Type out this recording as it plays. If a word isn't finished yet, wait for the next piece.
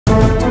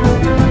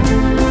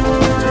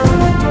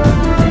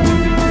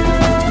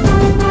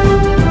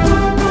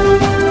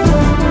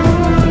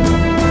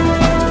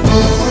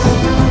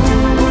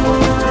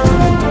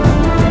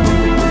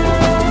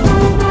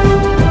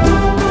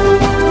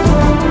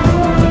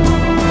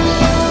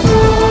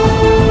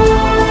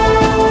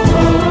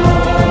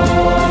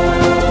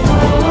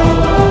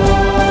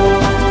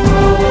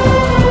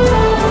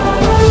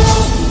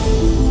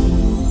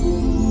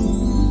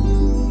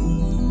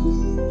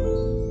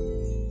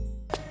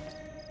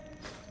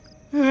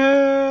ಏನಾಯ್ತು?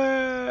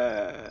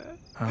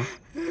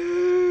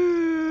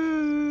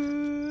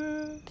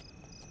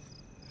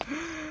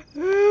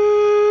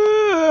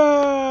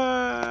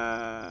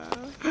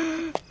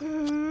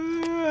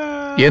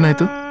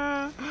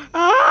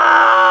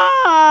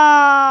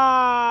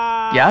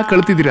 ಯಾಕೆ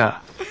ಕಳ್ತಿದ್ದೀರಾ?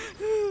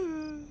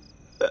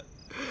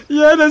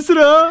 ಏನ್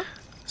ಹೆಸರು?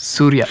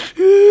 ಸೂರ್ಯ.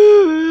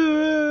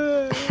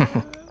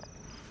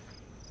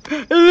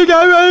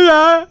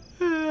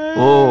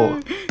 ಓ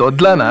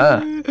ತೊದ್ಲಾನಾ?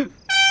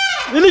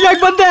 ಇಲ್ಲಿಗೆ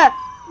ಯಾಕೆ ಬಂದೆ?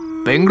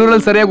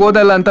 ಬೆಂಗಳೂರಲ್ಲಿ ಸರಿಯಾಗಿ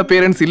ಓದಲ್ಲ ಅಂತ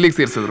ಪೇರೆಂಟ್ಸ್ ಇಲ್ಲಿಗೆ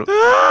ಸೇರ್ಸಿದ್ರು.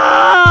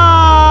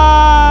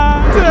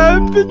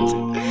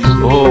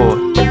 ಓ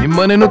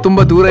ನಿಮ್ಮನೇನು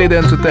ತುಂಬಾ ದೂರ ಇದೆ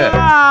ಅನ್ಸುತ್ತೆ.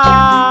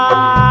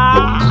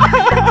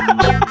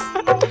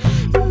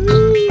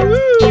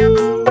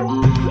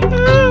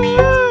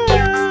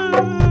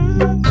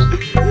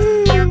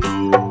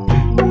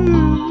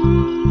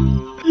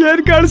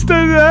 ಏನ್ ಕಾಣಿಸ್ತಾ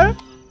ಇದೆ?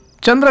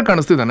 ಚಂದ್ರ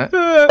ಕಾಣಿಸ್ತಿದ್ದಾನೆ.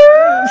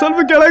 ಸ್ವಲ್ಪ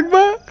ಕೆಳಗ್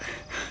ಬಾ.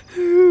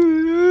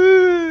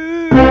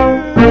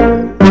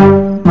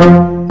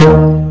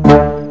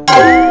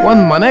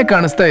 ಒಂದ್ ಮನೆ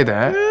ಕಾಣಿಸ್ತಾ ಇದೆ.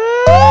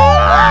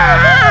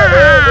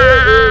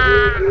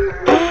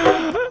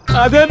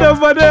 ಅದೇ ನಮ್ಮ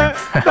ಮನೆ.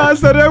 ನಾ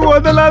ಸರಿಯಾಗಿ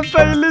ಓದಲ್ಲ ಅಂತ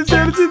ಇಲ್ಲಿ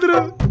ಸೇರಿಸಿದ್ರು.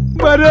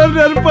 ಮನೆಯವ್ರ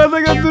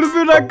ನೆನಪಾದಾಗ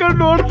ದುರ್ಬಿನ್ ಹಾಕೊಂಡು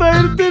ನೋಡ್ತಾ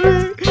ಇರ್ತೀನಿ.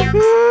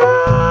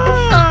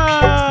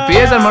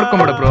 ಬೇಜಾರ್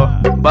ಮಾಡ್ಕೊಂಬಿಡ ಬ್ರೋ,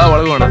 ಬಾ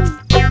ಒಳಗೋಣ.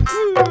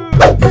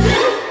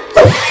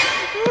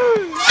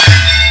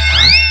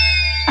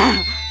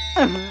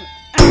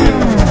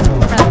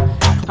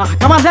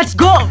 Come on, let's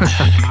go.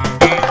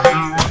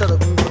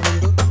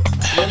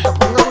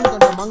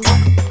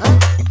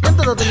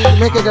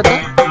 ಮೇಕೆಗಟ್ಟ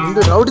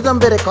ನಿಂದು ರೌಡಿಸಂ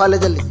ಬೇರೆ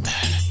ಕಾಲೇಜಲ್ಲಿ.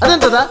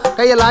 ಅದೆಂತದ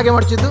ಕೈಯಲ್ಲಿ ಹಾಗೆ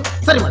ಮಾಡ್ತಿದ್ದು?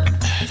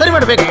 ಸರಿ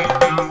ಮಾಡಬೇಕು.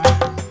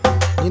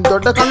 ನೀನು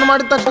ದೊಡ್ಡ ಕಣ್ಣು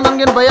ಮಾಡಿದ ತಕ್ಷಣ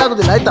ನನ್ಗೇನು ಭಯ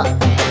ಆಗುದಿಲ್ಲ, ಆಯ್ತಾ?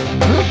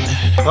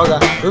 ಹೋಗ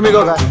ರೂಮಿಗೆ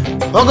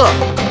ಹೋಗೋ.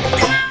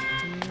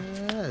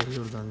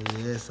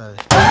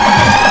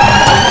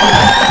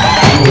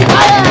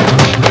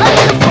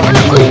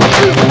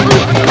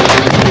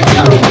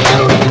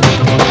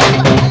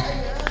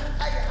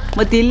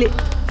 ಮತ್ತೆ ಇಲ್ಲಿ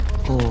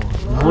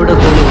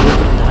ನೋಡೋದು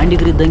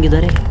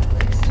ದಾಂಡಿಗರಿದ್ದಂಗಿದ್ದಾರೆ.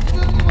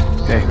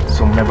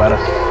 ಸುಮ್ಮನೆ ಬಾರ.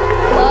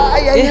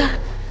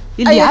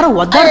 ಇಲ್ಲಿ ಯಾರೋ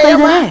ಒದ್ದಾಡ್ತಾ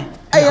ಇದ್ದಾರೆ.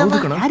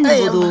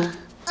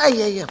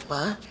 ಅಯ್ಯಯ್ಯಪ್ಪ.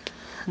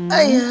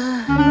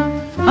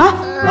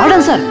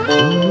 Warden sir.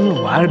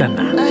 ವಾರ್ಡನ್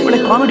ಒಳ್ಳೆ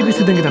ಕಾಮಿಡಿ ಪೀಸ್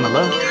ಇದ್ದಂಗಿದಾನಲ್ಲ.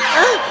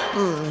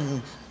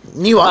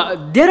 ನೀವು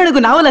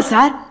ದೇವರೊಳಗೂ ನಾವಲ್ಲ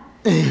ಸರ್.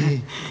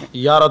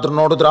 ಯಾರಾದ್ರೂ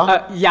ನೋಡಿದ್ರ?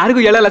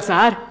 ಯಾರಿಗೂ ಹೇಳಲ್ಲ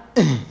ಸರ್.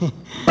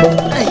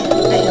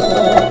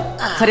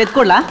 ಸರ್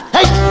ಎತ್ಕೊಳ್ಳ?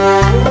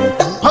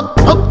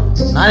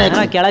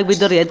 ಕೆಳಗೆ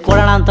ಬಿದ್ದವ್ರು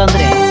ಎತ್ಕೊಳ್ಳೋಣ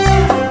ಅಂತಂದ್ರೆ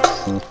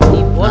ಈ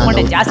ಫೋನ್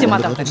ಮಂಡೆ ಜಾಸ್ತಿ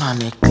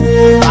ಮಾತಾಡ್ತಾನೆ.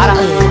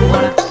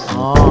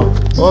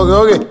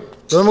 ಹೋಗಿ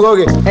ರೂಮ್ಗೆ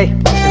ಹೋಗಿ.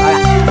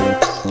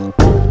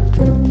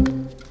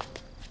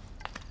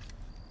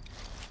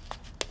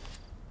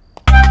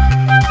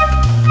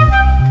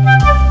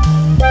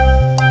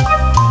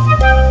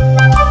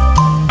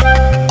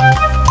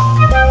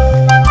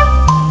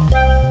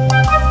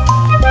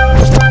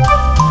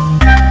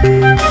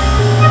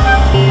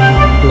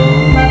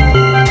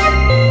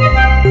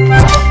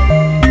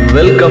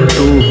 Welcome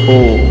to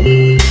home,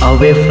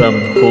 away from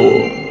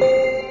home.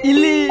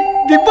 ಇಲ್ಲಿ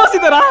ಬಿಗ್ ಬಾಸ್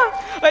ಇದ್ದಾರಾ?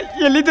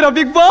 ಎಲ್ಲಿದ್ದೀರಾ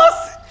ಬಿಗ್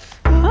ಬಾಸ್?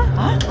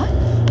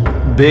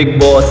 ಬಿಗ್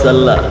ಬಾಸ್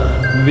ಅಲ್ಲ,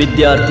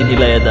 ವಿದ್ಯಾರ್ಥಿ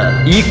ನಿಲಯದ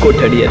ಈ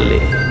ಕೊಠಡಿಯಲ್ಲಿ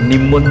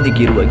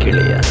ನಿಮ್ಮೊಂದಿಗಿರುವ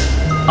ಗೆಳೆಯ.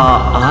 ಆ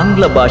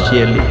ಆಂಗ್ಲ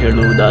ಭಾಷೆಯಲ್ಲಿ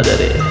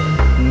ಹೇಳುವುದಾದರೆ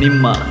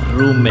ನಿಮ್ಮ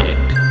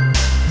ರೂಮ್ಮೇಟ್.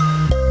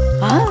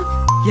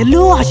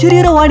 ಎಲ್ಲೋ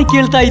ಅಶರೀರ ವಾಣಿ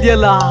ಕೇಳ್ತಾ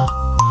ಇದೆಯಲ್ಲ.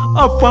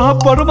 ಅಪ್ಪ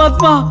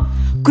ಪರಮಾತ್ಮ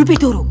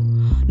ಕೃಪಿತೋರು,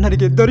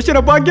 ನನಗೆ ದರ್ಶನ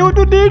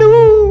ಭಾಗ್ಯವನ್ನು ನೀಡು.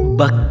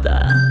 ಭಕ್ತ,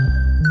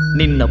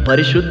 ನಿನ್ನ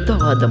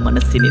ಪರಿಶುದ್ಧವಾದ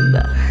ಮನಸ್ಸಿನಿಂದ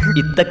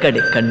ಇತ್ತ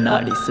ಕಡೆ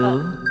ಕಣ್ಣಾಡಿಸು.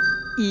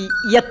 ಈ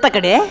ಎತ್ತ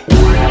ಕಡೆ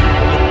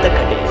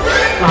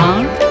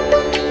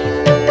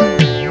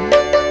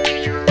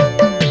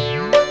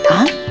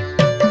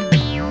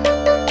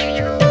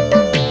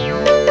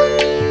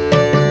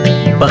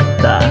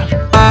ಭಕ್ತ.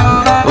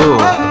 ಓ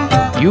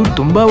ಇವ್ರು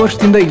ತುಂಬಾ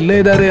ವರ್ಷದಿಂದ ಇಲ್ಲೇ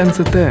ಇದ್ದಾರೆ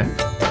ಅನ್ಸುತ್ತೆ.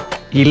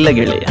 ಇಲ್ಲ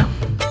ಗೆಳೆಯ,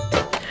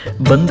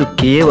 ಬಂದು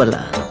ಕೇವಲ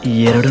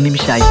 2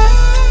 ನಿಮಿಷ ಆಯ್ತು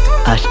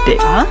ಅಷ್ಟೇ.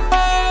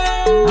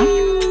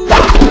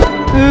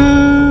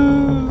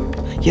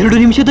 2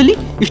 ನಿಮಿಷದಲ್ಲಿ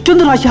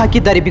ಇಷ್ಟೊಂದು ರಾಶಿ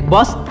ಹಾಕಿದ್ದಾರೆ ಬಿಗ್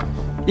ಬಾಸ್.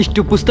 ಇಷ್ಟು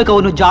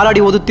ಪುಸ್ತಕವನ್ನು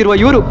ಜಾಲಾಡಿ ಓದುತ್ತಿರುವ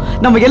ಇವರು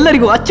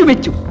ನಮಗೆಲ್ಲರಿಗೂ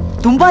ಅಚ್ಚುಮೆಚ್ಚು,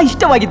 ತುಂಬಾ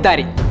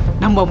ಇಷ್ಟವಾಗಿದ್ದಾರೆ.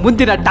 ನಮ್ಮ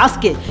ಮುಂದಿನ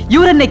ಟಾಸ್ಕ್ಗೆ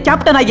ಇವರನ್ನೇ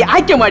ಕ್ಯಾಪ್ಟನ್ ಆಗಿ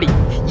ಆಯ್ಕೆ ಮಾಡಿ.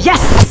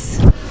 S.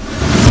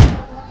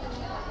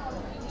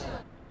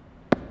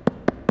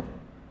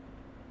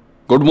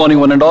 Good morning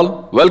one and all.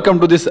 Welcome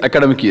to this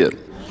academic year.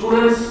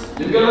 Students,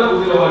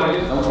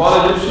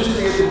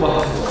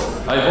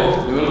 I hope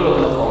you will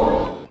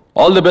follow.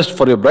 All the best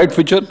for your bright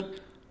future.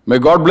 May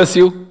God bless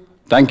you.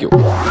 Thank you.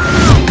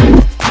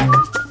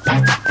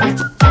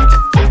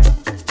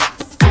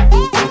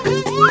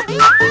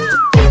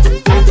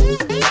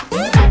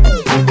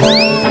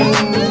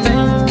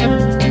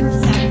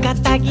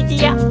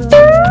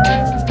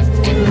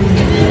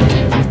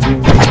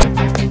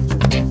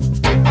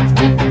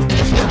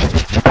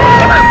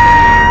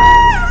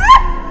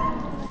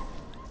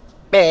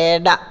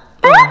 ಬೇಡ.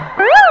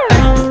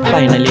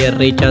 Final year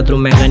reach ಆದ್ರೂ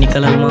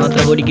mechanical ಅಲ್ಲಿ ಮಾತ್ರ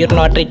ಹುಡುಗಿರ್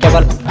not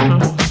reachable.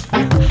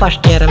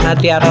 First year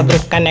ಅಲ್ಲಾದ್ರೂ ಯಾರಾದ್ರೂ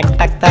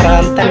connect ಆಗ್ತಾರ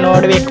ಅಂತ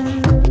ನೋಡ್ಬೇಕು.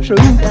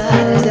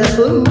 ಶೃಂಗಾರದ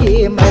ಹೊಂಗೆ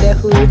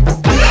ಮರಹು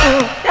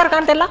ಯಾರು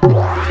ಕಾಣ್ತಿಲ್ಲ.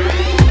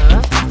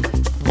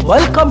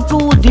 Welcome to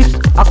this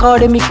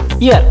academic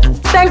year.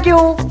 Thank you.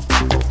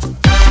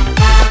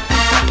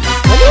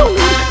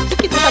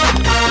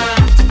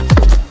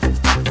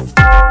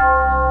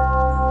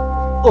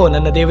 ಓ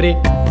ನನ್ನ ದೇವ್ರೆ,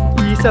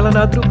 ಈ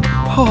ಸಲನಾದ್ರೂ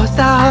ಹೊಸ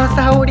ಹೊಸ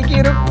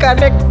ಹುಡುಗಿಯರು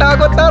ಕನೆಕ್ಟ್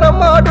ಆಗೋ ತರ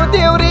ಮಾಡು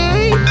ದೇವ್ರೇ.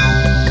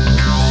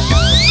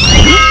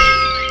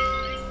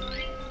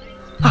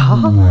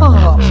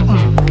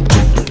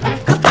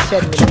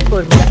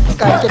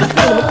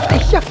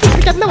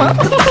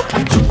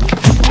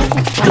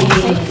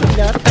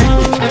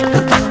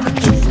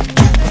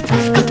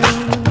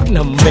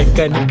 ನಮ್ಮ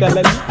ಮೆಕ್ಯಾನಿಕಲ್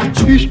ಅಲ್ಲಿ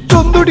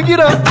ಇಷ್ಟೊಂದು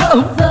ಹುಡುಗಿರ.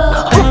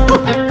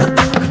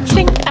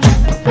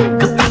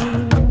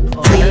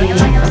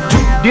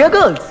 ಡಿಯರ್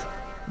ಗರ್ಲ್ಸ್,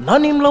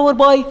 ನಾನು ನಿಮ್ಮ ಲವರ್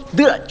ಬಾಯ್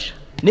ಧೀರಜ್,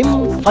 ನಿಮ್ಮ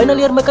ಫೈನಲ್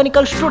ಇಯರ್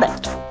ಮೆಕ್ಯಾನಿಕಲ್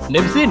ಸ್ಟೂಡೆಂಟ್,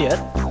 ನಿಮ್ಮ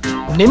ಸೀನಿಯರ್.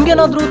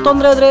 ನಿಮ್ಗೇನಾದ್ರೂ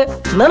ತೊಂದರೆ ಆದ್ರೆ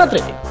ನನ್ನ ಹತ್ರ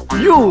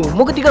ಯು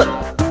ಮುಗುತಿಗಳು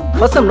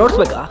ಫಸ್ಟ್ ಟೈಮ್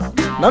ನೋಡ್ಸ್ಬೇಕಾ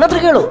ನನ್ನ ಹತ್ರ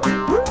ಹೇಳು.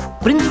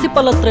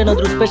 ಪ್ರಿನ್ಸಿಪಲ್ ಹತ್ರ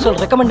ಏನಾದ್ರೂ ಸ್ಪೆಷಲ್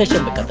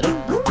ರೆಕಮೆಂಡೇಶನ್ ಬೇಕಾದ್ರೆ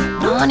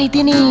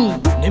ನಾನಿದ್ದೀನಿ.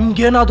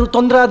 ನಿಮ್ಗೇನಾದ್ರೂ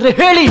ತೊಂದರೆ ಆದ್ರೆ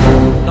ಹೇಳಿ,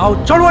 ನಾವು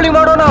ಚಳುವಳಿ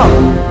ಮಾಡೋಣ.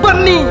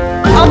 ಬನ್ನಿ,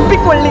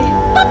 ಅಪ್ಪಿಕೊಳ್ಳಿ,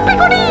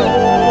 ತಪ್ಪಿಕೊಡಿ.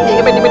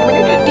 ಬನ್ನಿ ಬನ್ನಿ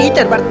ಬನ್ನಿ,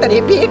 ಟೀಚರ್ ಬರ್ತಾರೆ,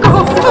 ಬೇಕು.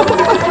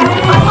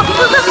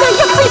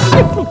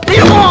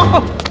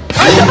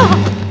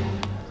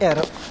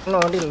 ಯಾರು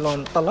ನೋಡಿಲ್ಲ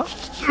ಅಂತಲ್ಲ.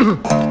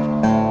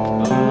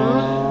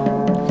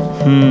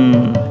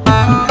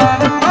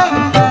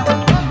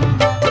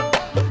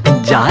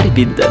 ಜಾರಿ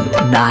ಬಿದ್ದನು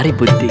ನಾರಿ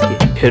ಬುದ್ಧಿಗೆ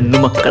ಹೆಣ್ಣು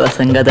ಮಕ್ಕಳ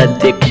ಸಂಘದ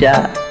ಅಧ್ಯಕ್ಷ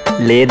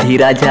ಲೇ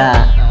ಧೀರಾಜ.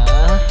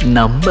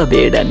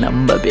 ನಂಬಬೇಡ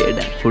ನಂಬಬೇಡ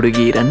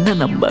ಹುಡುಗಿರನ್ನ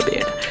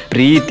ನಂಬಬೇಡ,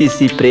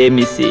 ಪ್ರೀತಿಸಿ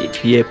ಪ್ರೇಮಿಸಿ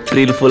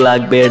ಏಪ್ರಿಲ್ ಫುಲ್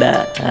ಆಗ್ಬೇಡ.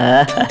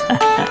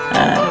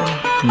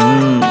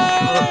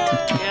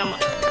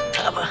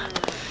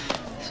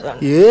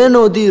 ಏನು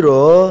ಓದಿರೋ?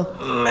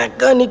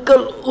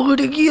 ಮೆಕ್ಯಾನಿಕಲ್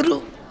ಹುಡುಗಿರು.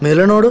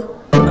 ಮೇಲೆ ನೋಡು,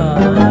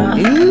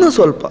 ಇನ್ನು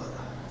ಸ್ವಲ್ಪ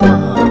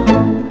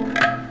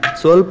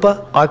ಸ್ವಲ್ಪ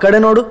ಆ ಕಡೆ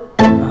ನೋಡು.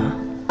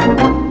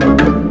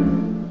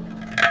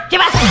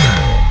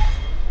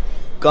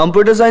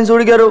 ಕಂಪ್ಯೂಟರ್ ಸೈನ್ಸ್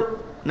ಹುಡುಗಿಯರು,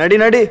 ನಡಿ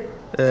ನಡಿ.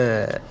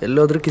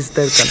 ಎಲ್ಲೋದ್ರೂ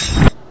ಕಿಸ್ತಾ ಇರ್ತಾನೆ.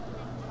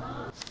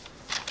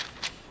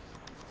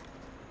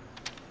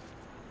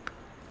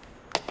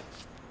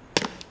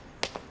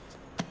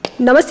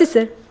 ನಮಸ್ತೆ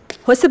ಸರ್,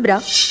 ಹೊಸಬ್ರಾ?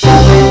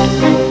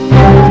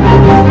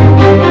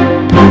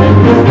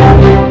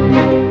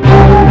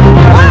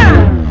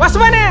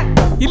 ಹೊಸಬನೇ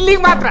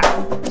ಇಲ್ಲಿಗೆ ಮಾತ್ರ.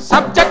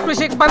 ಸಬ್ಜೆಕ್ಟ್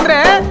ವಿಷಯಕ್ಕೆ ಬಂದ್ರೆ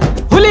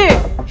ಹುಲಿ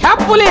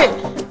ಹೆಪ್ಪುಲಿ.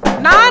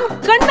 ನಾನ್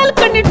ಕಣ್ಣಲ್ಲಿ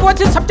ಕಣ್ಣಿಟ್ಟು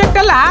ಓದಿಸಿದ ಸಬ್ಜೆಕ್ಟ್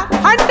ಎಲ್ಲ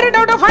 100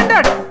 out of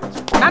 100.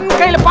 ನನ್ನ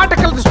ಕೈಲಿ ಪಾಠ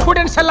ಕಲಿತ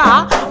ಸ್ಟೂಡೆಂಟ್ಸ್ ಎಲ್ಲ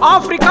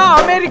ಆಫ್ರಿಕಾ,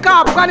 ಅಮೆರಿಕಾ,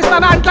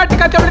 ಅಫ್ಘಾನಿಸ್ತಾನ,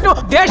 ಅಟ್ಲಾಂಟಿಕ್ ಅಂತ ಹೇಳ್ಬಿಟ್ಟು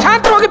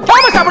ದೇಶಾಂತರ ಹೋಗಿ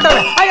ಫೇಮಸ್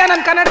ಆಗ್ಬಿಟ್ಟವ್ರೆ. ಅಯ್ಯ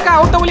ನನ್ನ ಕನ್ನಡಕ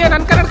ಔತ ಹುಲಿ,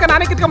 ನನ್ನ ಕನ್ನಡಕ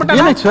ನಾನೇ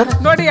ಕಿತ್ಕೊಂಡ್ಬಿಟ್ಟಲ್ಲ.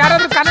 ನೋಡಿ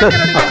ಯಾರಾದ್ರೂ ಕನ್ನಡಕ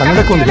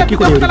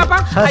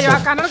ಅಯ್ಯೋ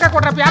ಕನ್ನಡಕ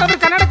ಕೊಡ್ರಪ್ಪ, ಯಾರಾದ್ರೂ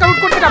ಕನ್ನಡಕ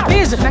ಉಟ್ಕೊಡ್ತೀರಾ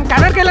ಪ್ಲೀಸ್? ನಂಗೆ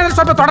ಕನ್ನಡಕ ಇಲ್ಲ ಅಂದ್ರೆ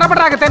ಸ್ವಲ್ಪ ತೊಡರಪಟ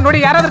ಆಗುತ್ತೆ.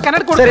 ನೋಡಿ ಯಾರಾದ್ರೂ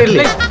ಕನ್ನಡ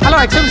ಕೊಡ್ತೀರಾ? ಹಲೋ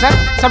ಎಕ್ಸ್ಕ್ಯೂಸ್ ಸರ್,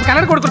 ಸ್ವಲ್ಪ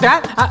ಕನ್ನಡ ಕೊಡ್ಕೊಡ್ತೀರಾ?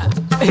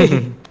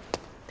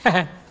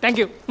 Thank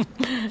you.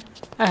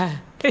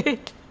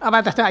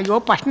 ಅಯ್ಯೋ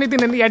ಫಸ್ಟ್ನೇ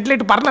ದಿನ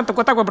ಎಡ್ಲಿಟ್ಟು ಬರ್ನಂತ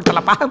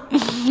ಗೊತ್ತಾಗೋಗ್ಬಿಡ್ತಲ್ಲಪ್ಪ.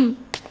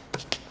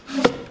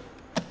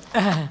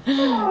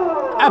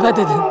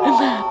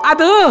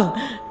 ಅದು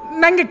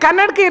ನಂಗೆ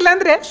ಕನ್ನಡಕ ಇಲ್ಲ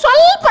ಅಂದ್ರೆ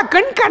ಸ್ವಲ್ಪ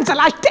ಕಣ್ಣು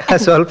ಕಾಣಿಸಲ್ಲ ಅಷ್ಟೇ.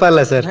 ಸ್ವಲ್ಪ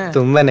ಅಲ್ಲ ಸರ್,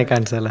 ತುಂಬಾನೇ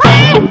ಕಾಣಿಸಲ್ಲ.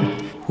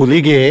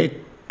 ಹುಲಿಗೆ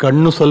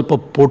ಕಣ್ಣು ಸ್ವಲ್ಪ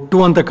ಪೊಟ್ಟು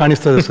ಅಂತ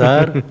ಕಾಣಿಸ್ತದೆ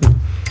ಸರ್.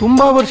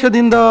 ತುಂಬಾ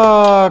ವರ್ಷದಿಂದ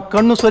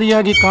ಕಣ್ಣು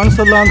ಸರಿಯಾಗಿ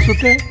ಕಾಣಿಸಲ್ಲ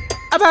ಅನ್ಸುತ್ತೆ.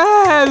 ಅದ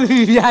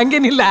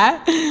ಹಂಗೇನಿಲ್ಲ.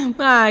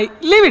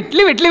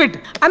 ಲಿವಿಟ್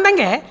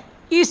ಅಂದಂಗೆ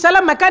ಈ ಸಲ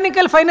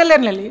ಮೆಕ್ಯಾನಿಕಲ್ ಫೈನಲ್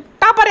ಇಯರ್ನಲ್ಲಿ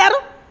ಟಾಪರ್ ಯಾರು?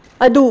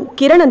 ಅದು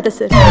ಕಿರಣ್ ಅಂತ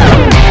ಸರ್.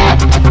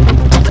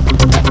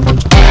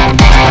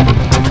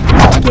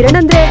 ಕಿರಣ್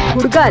ಅಂದ್ರೆ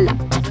ಹುಡುಗ ಅಲ್ಲ,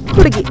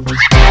 ಹುಡುಗಿ.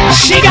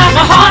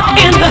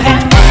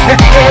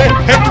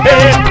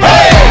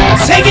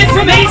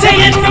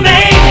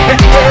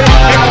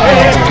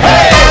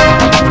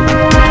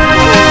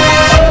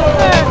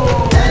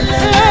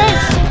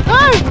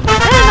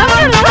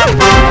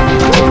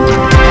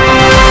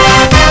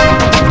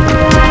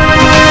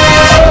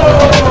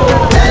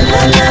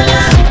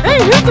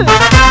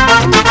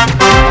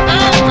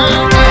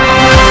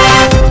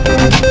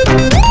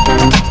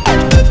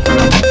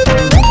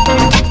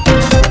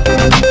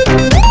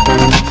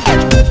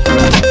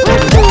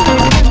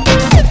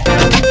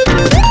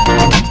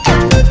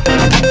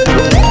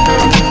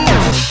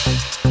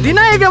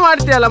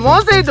 ಮಾಡ್ತೀಯಲ್ಲ,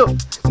 ಮೋಸ ಇದು.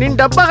 ನಿನ್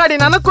ಡಬ್ಬ ಗಾಡಿ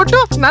ನನಗ್ ಕೊಟ್ಟು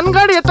ನನ್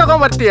ಗಾಡಿ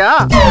ಎತ್ತಕೊಂಡ್ ಬರ್ತೀಯಾ?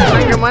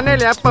 ನಂಗೆ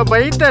ಮನೇಲಿ ಅಪ್ಪ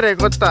ಬೈತಾರೆ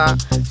ಗೊತ್ತಾ?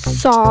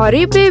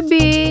 Sorry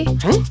baby.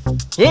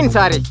 ಏನ್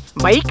ಸಾರಿ?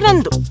 ಬೈಕ್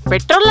ನಂದು,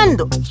 ಪೆಟ್ರೋಲ್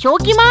ನಂದು,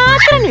 ಶೋಕಿ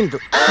ಮಾತ್ರ ನಿಂದು.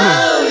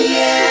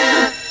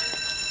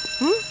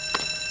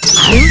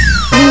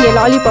 ನಿಂಗೆ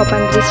ಲಾಲಿಪಾಪ್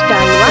ಅಂದ್ರೆ ಇಷ್ಟ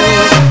ಅಲ್ವಾ?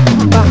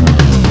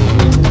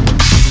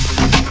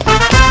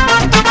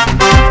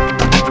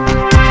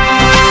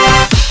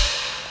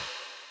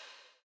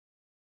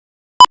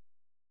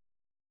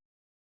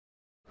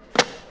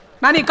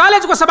 ನಾನು ಈ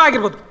ಕಾಲೇಜ್ಗೆ ಹೊಸಬ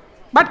ಆಗಿರ್ಬೋದು,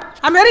 but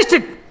I am very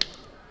strict.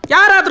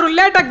 ಯಾರಾದರೂ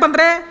ಲೇಟಾಗಿ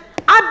ಬಂದರೆ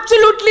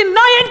absolutely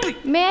no entry.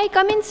 May I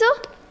come in sir?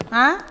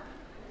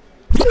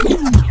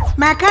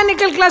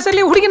 Mechanical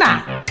ಕ್ಲಾಸಲ್ಲಿ ಹುಡುಗಿನ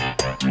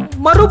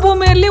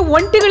ಮರುಭೂಮಿಯಲ್ಲಿ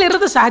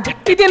ಒಂಟಿಗಳಿರೋದು ಸಹಜ.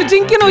 ಇದೇನು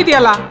ಜಿಂಕಿನೂ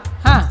ಇದೆಯಲ್ಲ.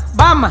 ಹಾ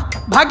ಬಾ ಅಮ್ಮ,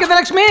 ಭಾಗ್ಯದ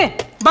ಲಕ್ಷ್ಮಿ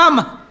ಬಾ ಅಮ್ಮ.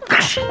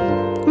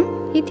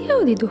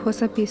 ಇದ್ಯಾವುದಿದು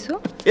ಹೊಸ ಪೀಸು?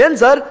 ಏನ್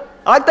ಸರ್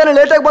ಆಗ್ತಾನೆ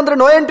ಲೇಟಾಗಿ ಬಂದ್ರೆ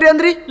ನೋ ಎಂಟ್ರಿ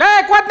ಅಂದ್ರಿ? ಲೇ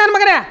ಕೋತ್ ನನ್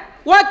ಮಗನೇ,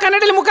 ಹೋಗ್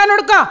ಕನ್ನಡಲ್ಲಿ ಮುಖ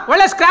ನೋಡ್ಕೋ.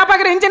 ಒಳ್ಳೆ ಸ್ಕ್ರಾಪ್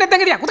ಆಗಿರೋ ಇಂಜಿನ್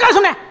ಎತ್ತಂಗಿದ್ಯಾ, ಕುತ್ಕೊಳ್ಳ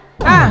ಸುಮ್ಮನೆ.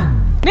 ಹಾ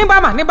ನೀ ಬಾ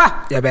ಅಮ್ಮ, ನೀ ಬಾ.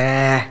 ಯಬೇ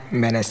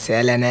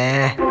ಮೆನಸೇಲೇನೆ.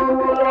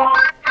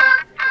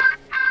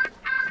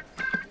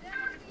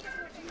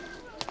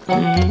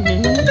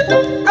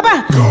 ಅಬ್ಬ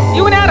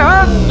ಇವನ್ ಯಾರು?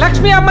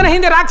 ಲಕ್ಷ್ಮಿ ಅಮ್ಮನ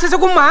ಹಿಂದೆ ರಾಕ್ಷಸ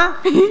ಗುಮ್ಮ.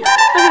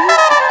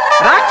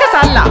 ರಾಕ್ಷಸ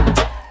ಅಲ್ಲ,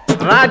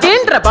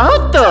 ರಾಜೇಂದ್ರ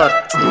ಬಹದ್ದೂರ್.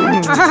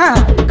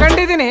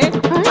 ಕಂಡಿದ್ದೀನಿ.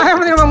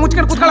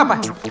 ಮುಚ್ಕೊಂಡು ಕೂತ್ಕೊಳ್ಳಪ್ಪ.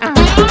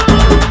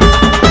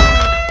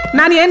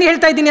 ನಾನು ಏನು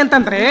ಹೇಳ್ತಾ ಇದ್ದೀನಿ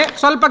ಅಂತಂದ್ರೆ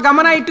ಸ್ವಲ್ಪ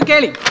ಗಮನ ಇಟ್ಟು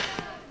ಕೇಳಿ.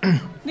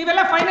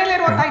 ನೀವೆಲ್ಲ ಫೈನಲ್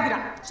ಇಯರ್ ಓದ್ತಾ ಇದ್ದೀರಾ,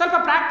 ಸ್ವಲ್ಪ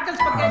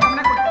ಪ್ರಾಕ್ಟಿಕಲ್ಸ್ ಬಗ್ಗೆ ಗಮನ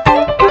ಕೊಡಿ.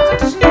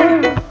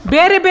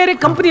 ಬೇರೆ ಬೇರೆ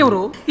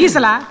ಕಂಪನಿಯವರು ಈ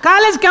ಸಲ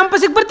ಕಾಲೇಜ್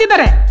ಕ್ಯಾಂಪಸ್ಗೆ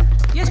ಬರ್ತಿದ್ದಾರೆ,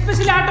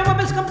 ಎಸ್ಪೆಷಲಿ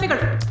ಆಟೋಮೊಬೈಲ್ಸ್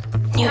ಕಂಪನಿಗಳು.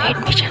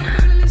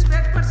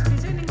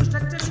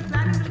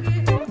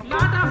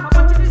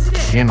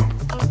 ಏನು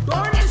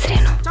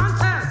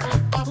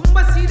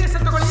ತುಂಬಾ ಸೀರಿಯಸ್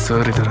ತಗೊಳ್ಳಿ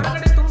ಸರ್ ಇದ್ದಾರೆ.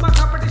 ತುಂಬಾ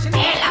ಕಾಂಪಿಟೇಷನ್.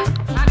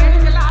 ನಾನು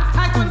ಹೇಳಿದ್ದೆಲ್ಲ ಅರ್ಥ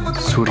ಆಯ್ತು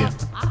ಅನ್ಕೋತೀನಿ. ಸೂರ್ಯ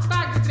ಅರ್ಥ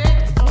ಆಗಿದ್ರೆ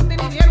ಮುಂದೆ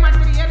ನೀವು ಏನ್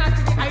ಮಾಡ್ತೀರಿ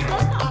ಏನಾಗ್ತೀರಿ I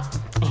don't know.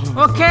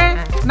 Okay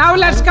now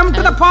let's come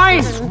to the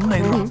point.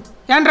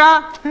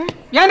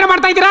 ಏನ್ರ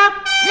ಮಾಡ್ತಾ ಇದ್ದೀರಾ?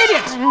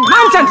 Idiots,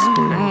 nonsense.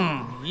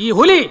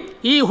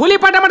 ಈ ಹುಲಿ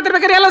ಪಾಠ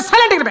ಮಾಡ್ತಿರ್ಬೇಕಾದ್ರೆ ಎಲ್ಲ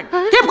ಸೈಲೆಂಟ್ ಇರ್ಬೇಕು.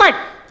 Keep quiet,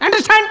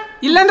 understand?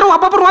 ಇಲ್ಲಾಂದ್ರೆ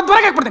ಒಬ್ಬೊಬ್ರು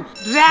ಹೊರಗೆ ಹಾಕ್ಬಿಡ್ತೇನೆ.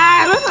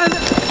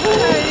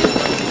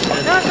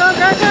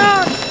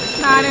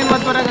 ನಾನೇನು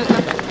ಹೊರಗೆ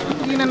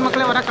ಈ ನನ್ನ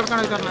ಮಕ್ಕಳೇ ಹೊರಗೆ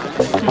ಕರ್ಕೊಂಡು ಹೋಗ್ತಾರೆ.